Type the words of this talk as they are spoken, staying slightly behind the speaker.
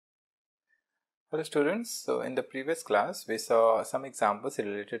Hello students, so in the previous class we saw some examples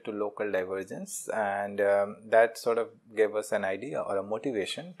related to local divergence, and that sort of gave us an idea or a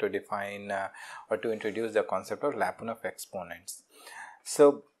motivation to define or to introduce the concept of Lyapunov exponents.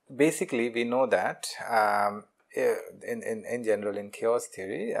 So basically we know that in general in chaos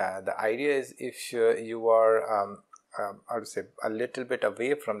theory, the idea is if you are I would say a little bit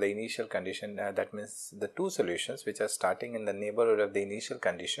away from the initial condition, that means the two solutions which are starting in the neighborhood of the initial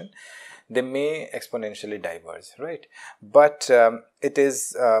condition, they may exponentially diverge, right? But it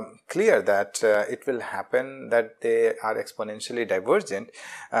is clear that it will happen that they are exponentially divergent,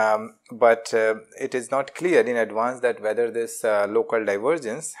 but it is not clear in advance that whether this local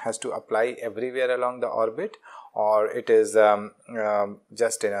divergence has to apply everywhere along the orbit, or it is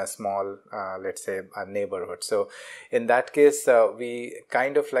just in a small let's say a neighborhood. So in that case we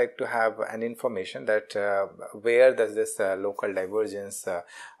kind of like to have an information that where does this local divergence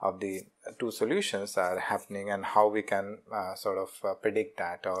of the two solutions are happening, and how we can sort of predict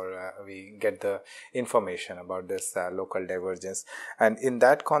that, or we get the information about this local divergence. And in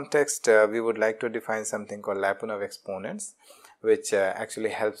that context we would like to define something called Lyapunov exponents, which actually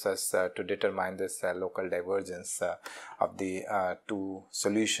helps us to determine this local divergence of the two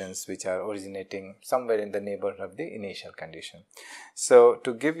solutions which are originating somewhere in the neighborhood of the initial condition. So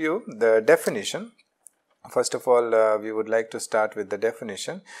to give you the definition, first of all we would like to start with the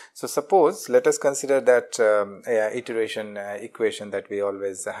definition. So suppose, let us consider that iteration equation that we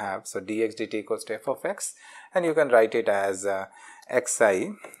always have. So dx dt equals to f of x, and you can write it as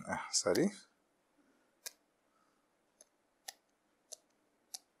xi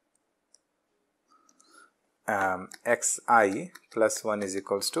xi plus 1 is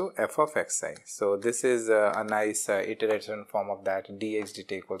equals to f of xi. So this is a nice iteration form of that, dx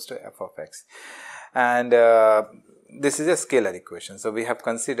dt equals to f of x, and this is a scalar equation. So we have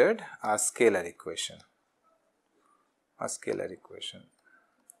considered a scalar equation,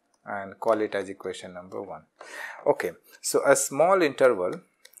 and call it as equation number 1. Okay, so a small interval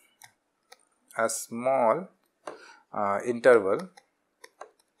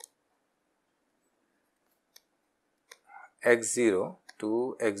x0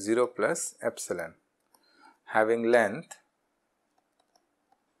 to x0 plus epsilon, having length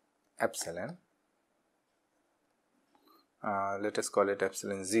epsilon, let us call it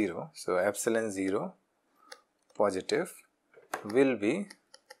epsilon 0. So epsilon 0 positive will be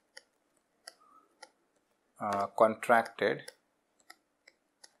contracted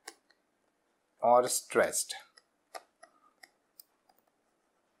or stressed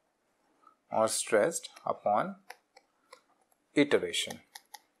upon iterations.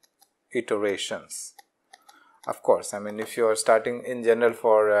 Of course, I mean, if you are starting in general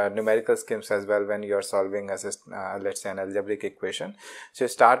for numerical schemes as well, when you are solving as let's say an algebraic equation, so you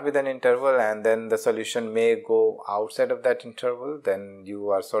start with an interval and then the solution may go outside of that interval, then you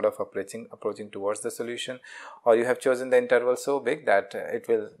are sort of approaching towards the solution, or you have chosen the interval so big that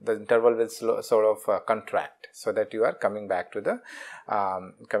the interval will sort of contract, so that you are coming back to the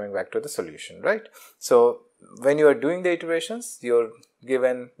solution, right? So when you are doing the iterations, you're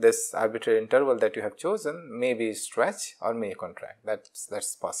given this arbitrary interval that you have chosen, maybe stretch or may contract.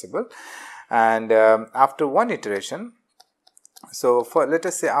 That's possible. And after one iteration, so for, let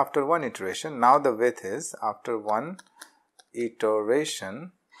us say after one iteration, now the width is, after one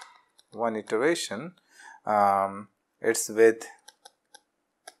iteration its width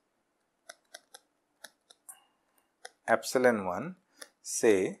epsilon 1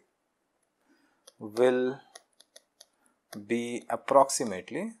 say will be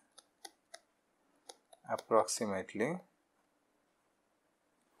approximately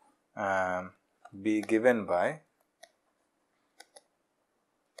be given by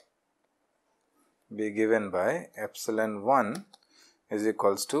epsilon 1 is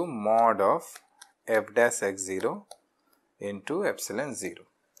equals to mod of f dash x0 into epsilon 0,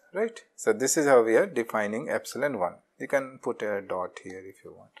 right? So this is how we are defining epsilon 1. You can put a dot here if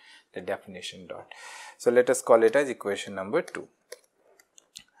you want, the definition dot. So let us call it as equation number 2.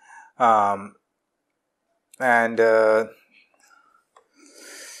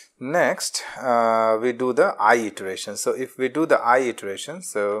 Next we do the I iteration. So if we do the I iteration,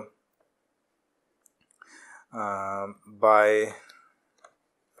 so by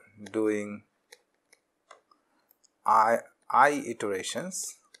doing I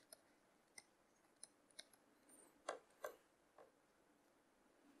iterations,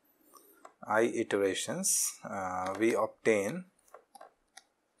 we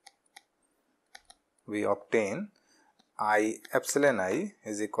obtain epsilon I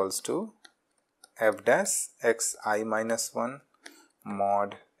is equals to f dash xi minus 1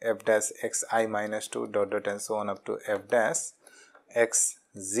 mod f dash xi minus 2 dot dot and so on up to f dash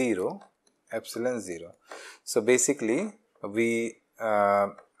x0 epsilon 0. So basically we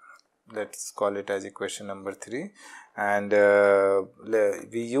let's call it as equation number 3, and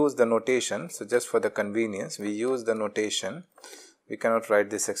we use the notation. So just for the convenience, we use the notation. We cannot write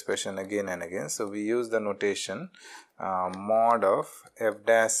this expression again and again, so we use the notation mod of f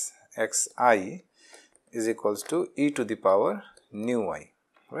dash xi is equals to e to the power nu I,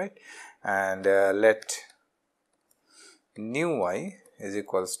 right? And let nu I is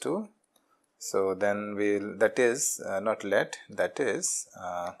equals to, so then we'll, that is not let, that is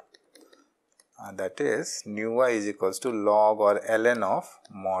nu I is equals to log or ln of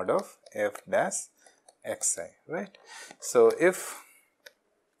mod of f dash xi, right? So if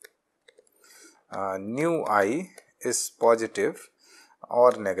nu I is positive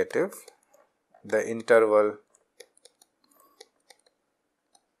or negative, the interval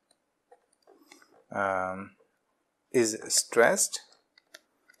is stressed,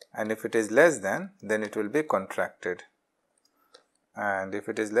 and if it is less than, then it will be contracted, and if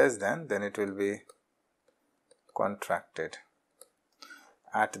it is less than, then it will be contracted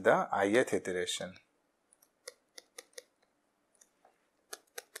at the ith iteration.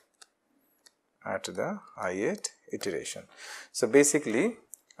 At the ith iteration. So basically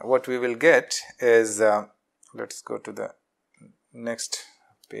what we will get is, let's go to the next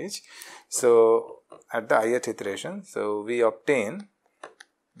page. So at the ith iteration, so we obtain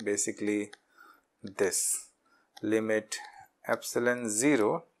basically this limit epsilon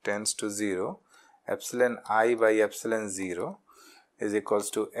 0 tends to 0, epsilon I by epsilon 0 is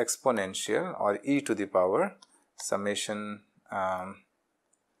equals to exponential or e to the power summation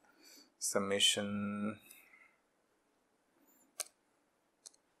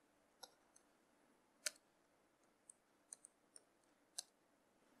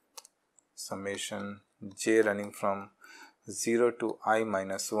j running from 0 to I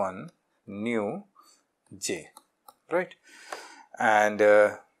minus 1 nu j, right? And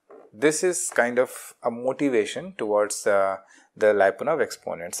this is kind of a motivation towards the Lyapunov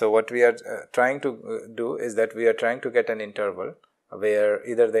exponent. So what we are trying to do is that we are trying to get an interval where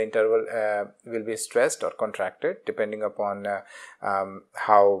either the interval will be stressed or contracted depending upon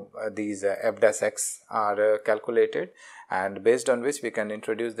how these f dash x are calculated, and based on which we can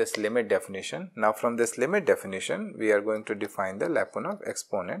introduce this limit definition. Now from this limit definition we are going to define the Lyapunov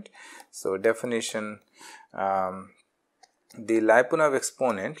exponent. So definition, the Lyapunov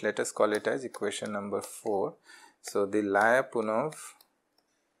exponent, let us call it as equation number 4. So the Lyapunov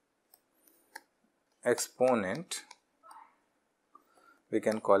exponent, we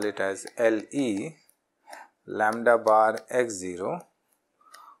can call it as LE lambda bar x0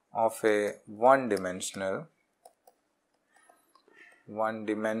 of a one dimensional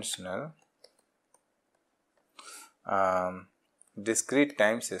discrete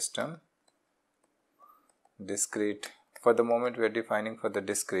time system. Discrete, for the moment we are defining for the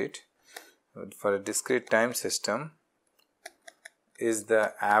discrete. For a discrete time system is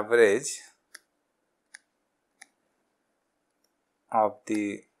the average of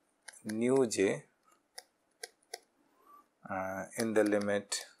the nu j in the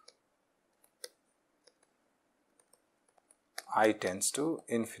limit I tends to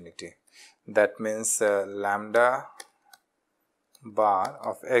infinity. That means lambda bar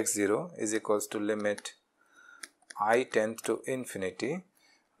of x0 is equals to limit I tends to infinity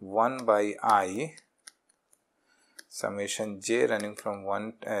 1 by I summation j running from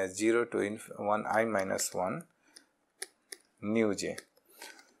 0 to 1 I minus 1 nu j,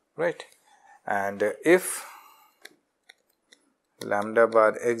 right? And if lambda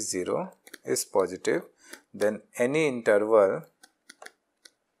bar x0 is positive, then any interval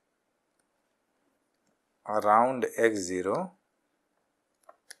around x0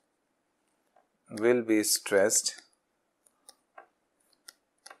 will be stressed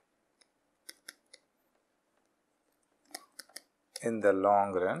in the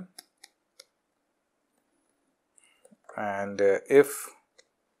long run, and if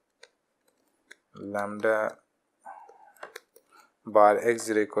lambda bar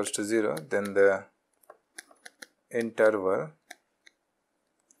x0 equals to 0, then the interval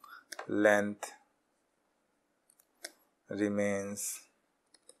length remains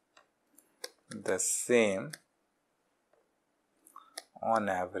the same on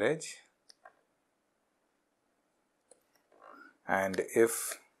average, and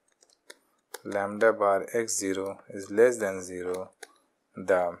if lambda bar x0 is less than 0,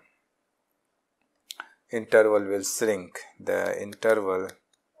 the interval will shrink. The interval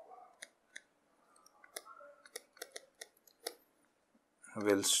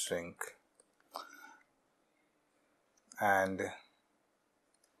will shrink and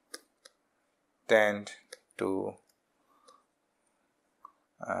tend to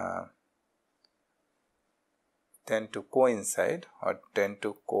coincide or tend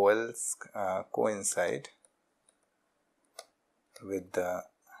to coincide with the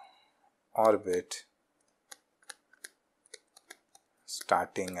orbit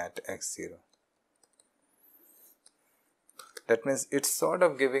starting at x0. That means it's sort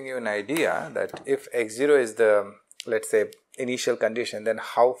of giving you an idea that if x0 is the, let's say, initial condition, then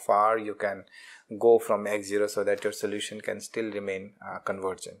how far you can go from x0 so that your solution can still remain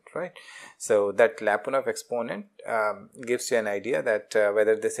convergent, right? So that Lyapunov exponent gives you an idea that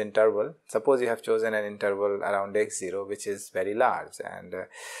whether this interval, suppose you have chosen an interval around x0 which is very large, and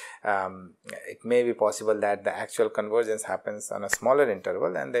it may be possible that the actual convergence happens on a smaller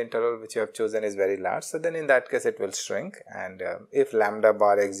interval and the interval which you have chosen is very large. So then in that case it will shrink, and if lambda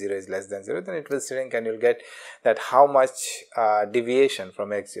bar x0 is less than 0, then it will shrink, and you'll get that how much deviation from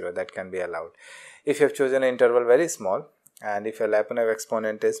x0 that can be allowed. If you have chosen an interval very small and if your Lyapunov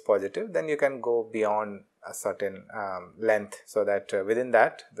exponent is positive, then you can go beyond a certain length so that within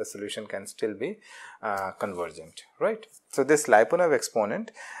that the solution can still be convergent, right? So this Lyapunov exponent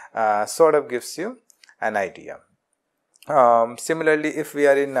sort of gives you an idea. Similarly, if we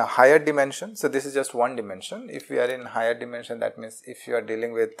are in a higher dimension, so this is just one dimension. If we are in higher dimension, that means if you are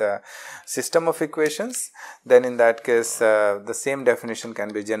dealing with a system of equations, then in that case the same definition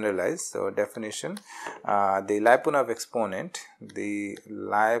can be generalized. So definition, the Lyapunov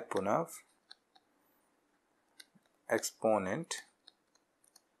exponent,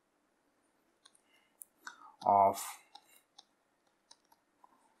 of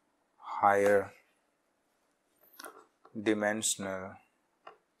higher dimensional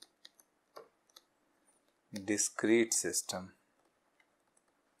discrete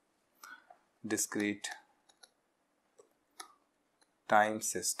time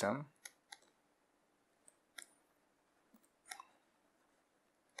system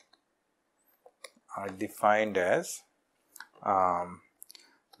are defined as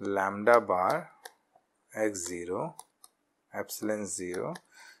lambda bar x0 epsilon 0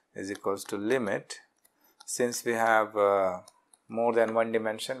 is equals to limit. Since we have more than one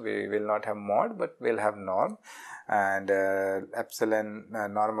dimension, we will not have mod, but we will have norm, and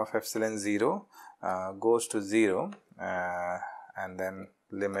norm of epsilon 0 goes to 0, and then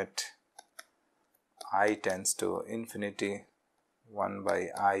limit I tends to infinity 1 by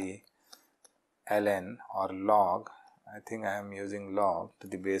I ln or log, I think I am using log to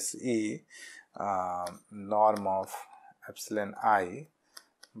the base e, norm of epsilon I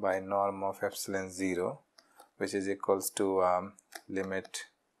by norm of epsilon 0, which is equals to limit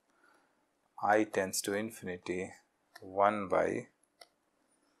I tends to infinity 1 by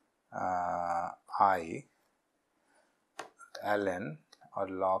I ln or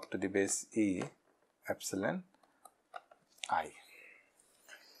log to the base e epsilon I.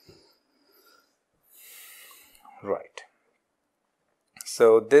 Right.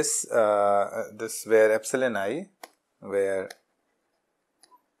 So this where epsilon I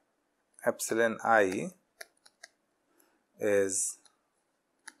is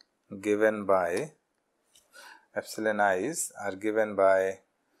given by epsilon i's are given by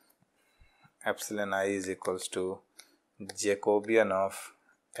epsilon I is equals to Jacobian of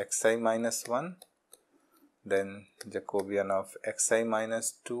xi minus 1, then Jacobian of xi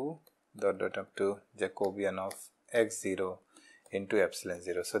minus 2 dot up to Jacobian of x0 into epsilon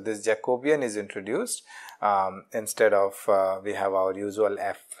 0. So this Jacobian is introduced instead of we have our usual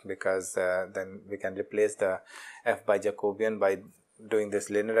f, because then we can replace the f by Jacobian by doing this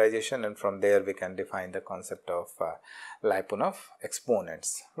linearization, and from there we can define the concept of Lyapunov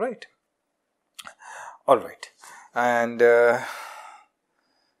exponents, right? All right, and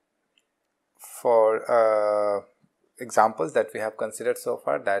for examples that we have considered so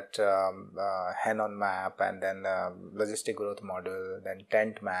far, that Henon map, and then logistic growth model, then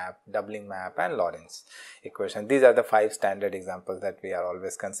tent map, doubling map, and Lorenz equation. These are the 5 standard examples that we are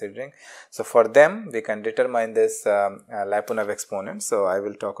always considering. So for them we can determine this Lyapunov exponent. So I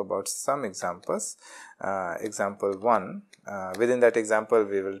will talk about some examples. Example 1, within that example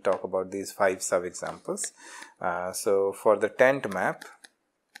we will talk about these 5 sub examples. So for the tent map,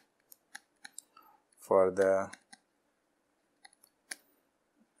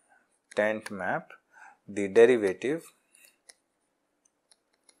 the derivative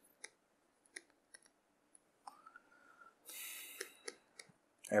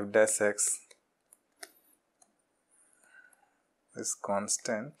f dash x is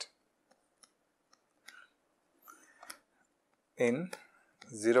constant in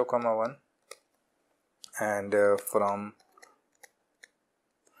 0 comma 1, and from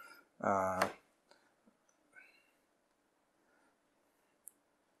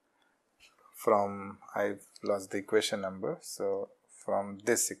I've lost the equation number, so from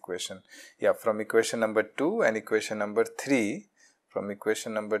this equation, yeah, from equation number 2 and equation number 3, from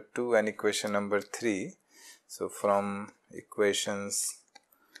equation number 2 and equation number 3, so from equations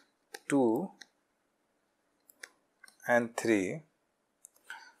 2 and 3,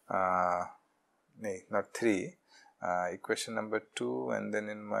 not 3, equation number 2, and then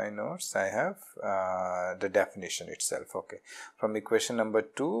in my notes I have the definition itself. Okay, from equation number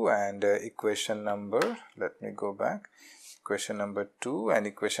 2 and equation number, let me go back, equation number 2 and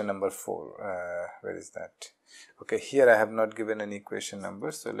equation number 4, where is that? Okay, here I have not given an equation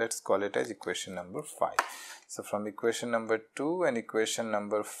number, so let's call it as equation number 5. So from equation number 2 and equation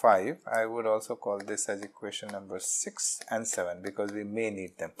number 5, I would also call this as equation number 6 and 7, because we may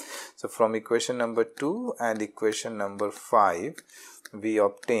need them. So from equation number 2 and equation number 5, we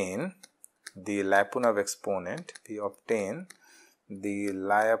obtain the Lyapunov exponent, we obtain the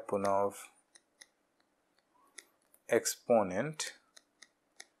Lyapunov exponent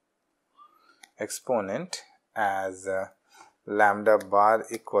as lambda bar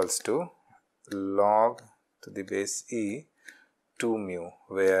equals to log to the base e 2 mu,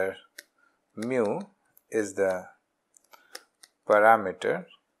 where mu is the parameter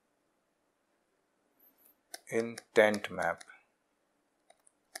in tent map,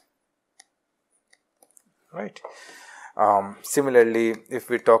 right? Similarly, if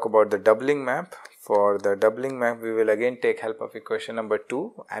we talk about the doubling map, for the doubling map we will again take help of equation number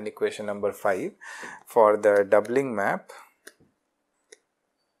 2 and equation number 5. For the doubling map,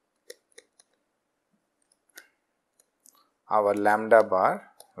 our lambda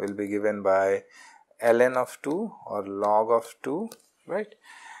bar will be given by ln of 2 or log of 2, right?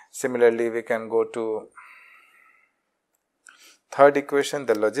 Similarly, we can go to third equation,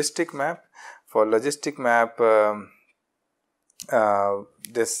 the logistic map. For logistic map,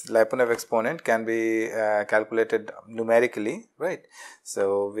 this Lyapunov exponent can be calculated numerically, right?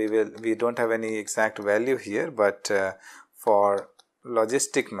 So we don't have any exact value here, but for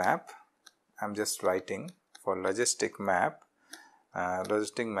logistic map, I'm just writing for logistic map.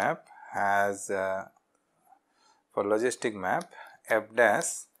 Logistic map has for logistic map, f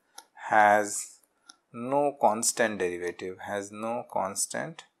dash has no constant derivative,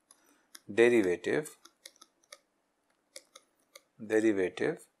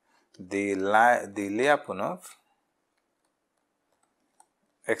 the Lyapunov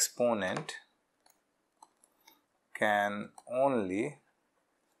exponent can only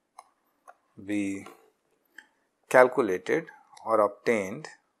be calculated or obtained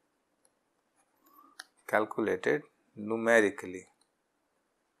numerically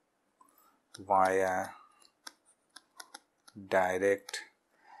via direct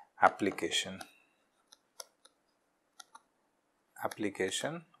application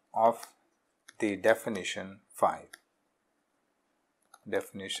of the definition 5,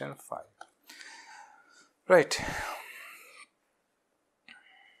 right?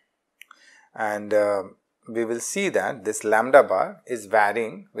 And we will see that this lambda bar is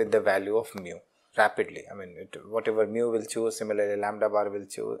varying with the value of mu rapidly. I mean, whatever mu will choose, similarly lambda bar will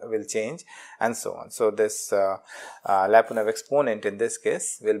change, and so on. So this Lyapunov exponent in this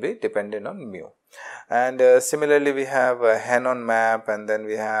case will be dependent on mu. And similarly, we have a Hannon map, and then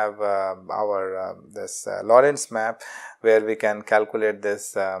we have our this Lorenz map, where we can calculate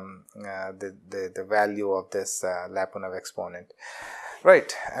this the value of this Lyapunov exponent,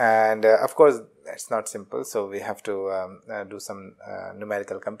 right? And of course, it's not simple, so we have to do some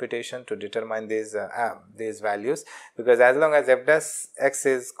numerical computation to determine these values, because as long as f dash x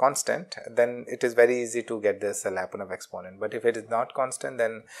is constant, then it is very easy to get this Lyapunov exponent. But if it is not constant,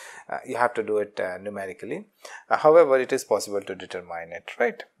 then you have to do it numerically. However, it is possible to determine it,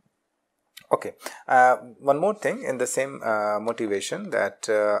 right? Okay, one more thing in the same motivation, that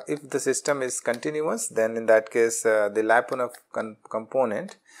if the system is continuous, then in that case the Lyapunov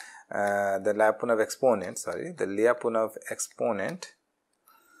exponent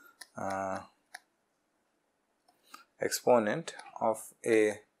of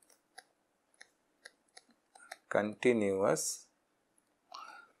a continuous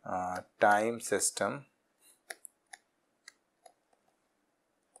time system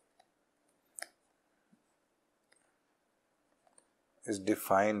is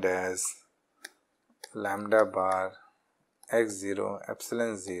defined as lambda bar x0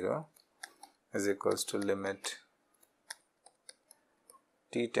 epsilon 0 is equals to limit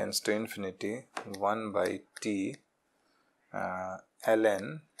t tends to infinity 1 by t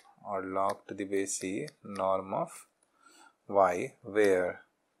ln or log to the base e norm of y, where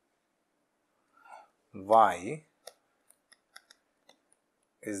y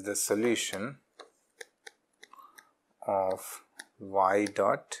is the solution of y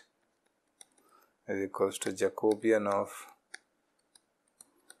dot is equals to Jacobian of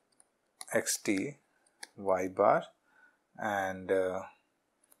xt y bar and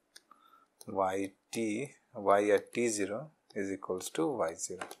y at t0 is equals to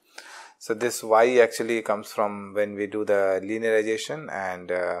y0. So this y actually comes from when we do the linearization and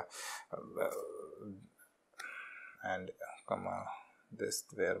this,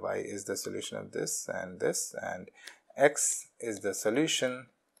 where y is the solution of this, and x is the solution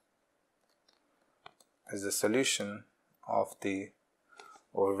of the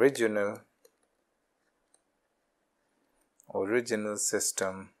original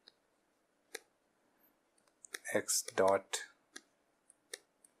system x dot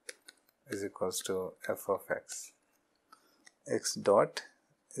is equals to f of x. X dot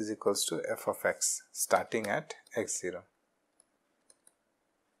is equals to f of x starting at x0.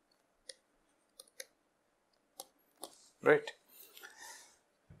 Right.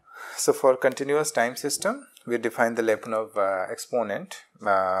 So for continuous time system, we define the Lyapunov exponent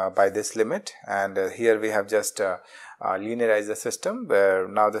by this limit, and here we have just linearized the system, where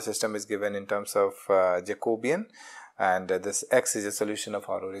now the system is given in terms of Jacobian, and this x is a solution of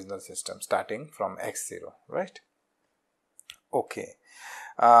our original system starting from x0, right? Okay.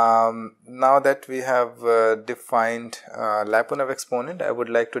 Now that we have defined Lyapunov exponent, I would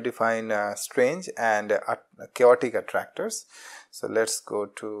like to define strange and chaotic attractors. So let's go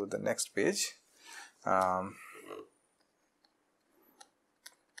to the next page.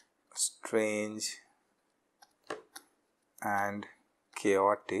 Strange and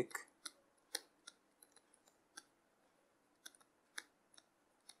chaotic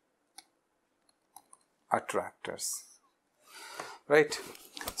attractors, right?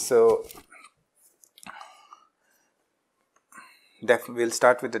 So we'll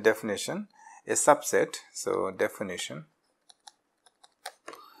start with the definition. A subset, so definition,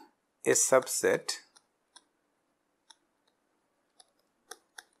 a subset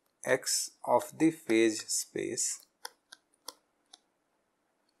X of the phase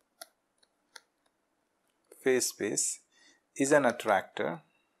space is an attractor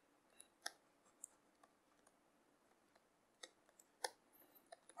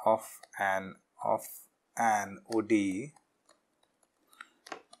of an ODE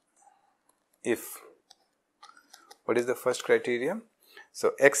if, what is the first criterion?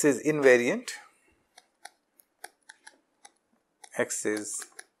 So X is invariant, X is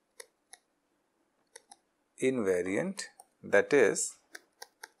invariant, that is,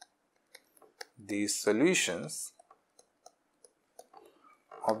 the solutions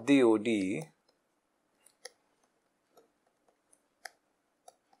of the ODE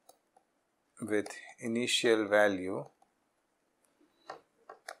with initial value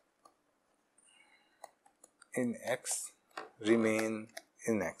in X remain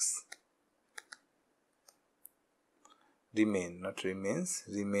in X. Remain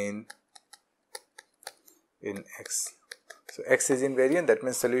in X. So X is invariant, that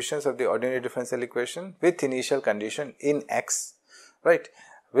means solutions of the ordinary differential equation with initial condition in X, right,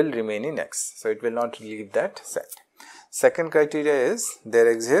 will remain in X. So it will not leave that set. Second criteria is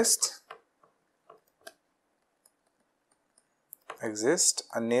there exists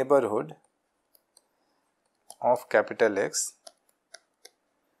a neighborhood of capital X,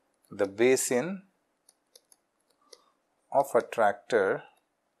 the basin of attractor,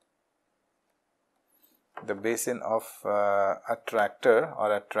 the basin of attractor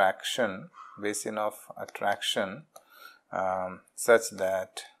or attraction, basin of attraction such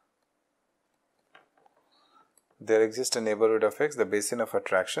that there exists a neighborhood of X, the basin of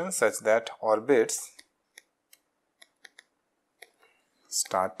attraction such that orbits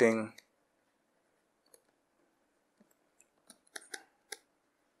starting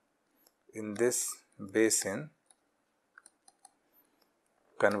in this basin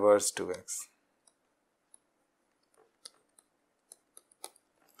converge to X.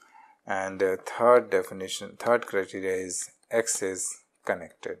 And third criteria is X is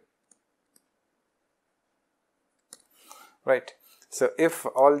connected, right. So if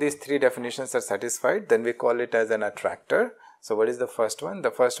all these three definitions are satisfied, then we call it as an attractor. So what is the first one?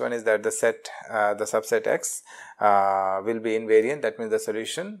 The first one is that the subset X will be invariant, that means the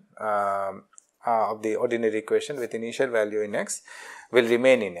solution of the ordinary equation with initial value in X will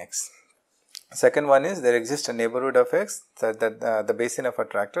remain in X. Second one is there exists a neighborhood of X such that the basin of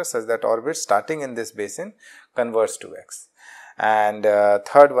attractor such that orbits starting in this basin converge to X. and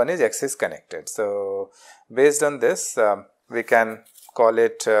third one is X is connected. So based on this, we can call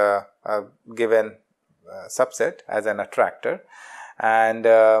it a given subset as an attractor, and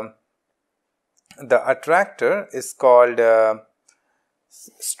the attractor is called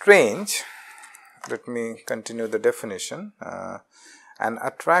strange. Let me continue the definition. An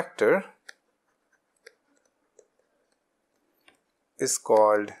attractor is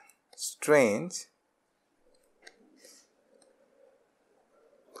called strange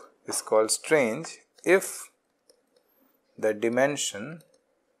if the dimension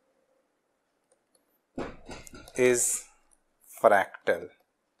is fractal,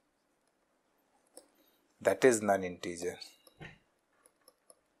 that is non-integer.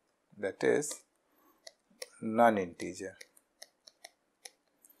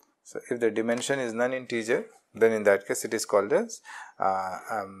 So if the dimension is non-integer, then in that case it is called as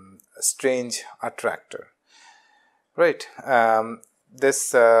strange attractor, right?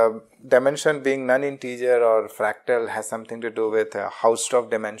 This dimension being non-integer or fractal has something to do with Hausdorff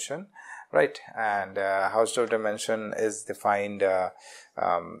dimension, right? And Hausdorff dimension is defined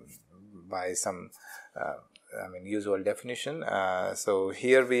by some usual definition. So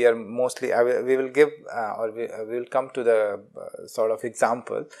here we are mostly, we will give we will come to the sort of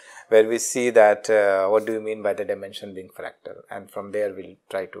example where we see that what do you mean by the dimension being fractal, and from there we'll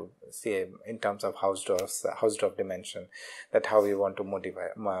try to see in terms of Hausdorff dimension that how we want to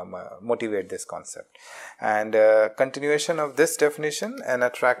motivate this concept. And continuation of this definition, an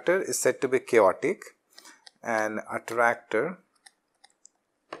attractor is said to be chaotic. An attractor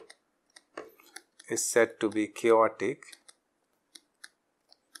is said to be chaotic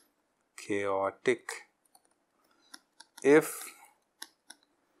if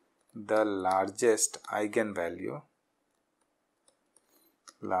the largest eigenvalue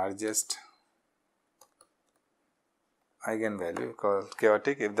called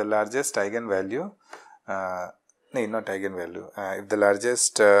chaotic if the largest eigenvalue if the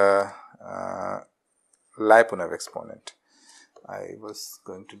largest Lyapunov exponent, I was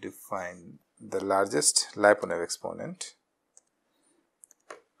going to define the largest Lyapunov exponent,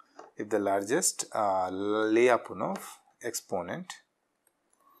 if the largest Lyapunov exponent,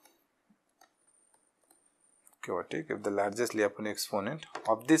 chaotic if the largest Lyapunov exponent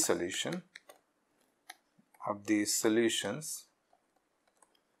of the solution of the solutions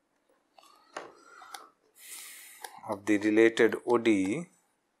of the related ODE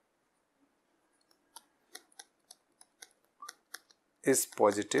is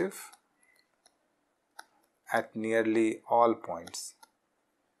positive at nearly all points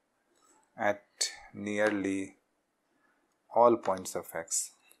of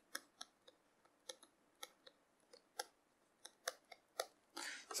X.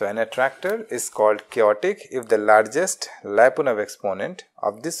 So an attractor is called chaotic if the largest Lyapunov exponent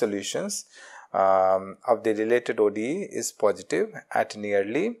of the solutions of the related ODE is positive at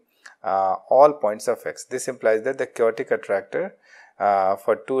nearly all points of X. This implies that the chaotic attractor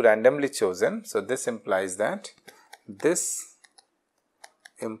for two randomly chosen. So this implies that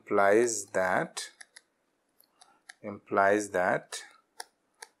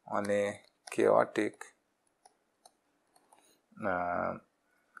on a chaotic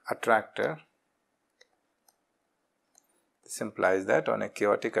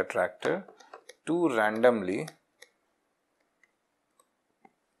attractor, two randomly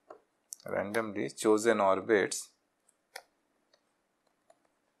chosen orbits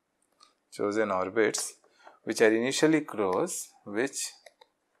which are initially close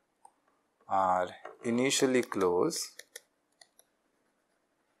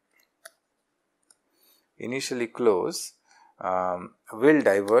will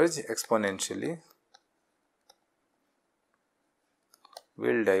diverge exponentially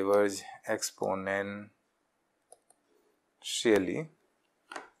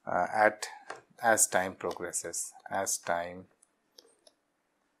as time progresses.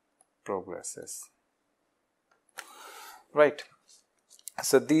 Right.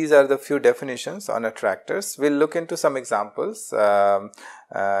 So these are the few definitions on attractors. We'll look into some examples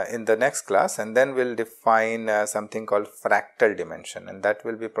in the next class, and then we'll define something called fractal dimension, and that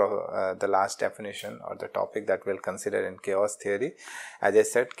will be the last definition or the topic that we'll consider in chaos theory. As I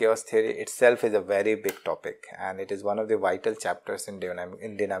said, chaos theory itself is a very big topic, and it is one of the vital chapters in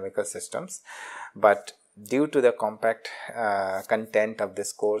dynamical systems, but due to the compact content of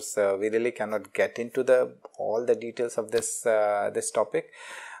this course, we really cannot get into all the details of this topic,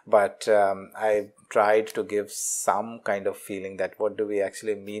 but I tried to give some kind of feeling that what do we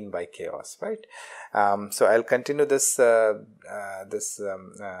actually mean by chaos, right? So I'll continue this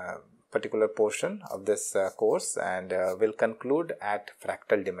particular portion of this course, and will conclude at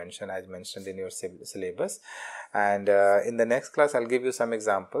fractal dimension as mentioned in your syllabus. And in the next class I'll give you some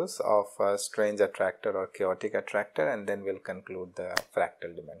examples of strange attractor or chaotic attractor, and then we'll conclude the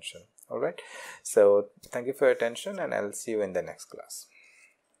fractal dimension. Alright, so thank you for your attention, and I'll see you in the next class.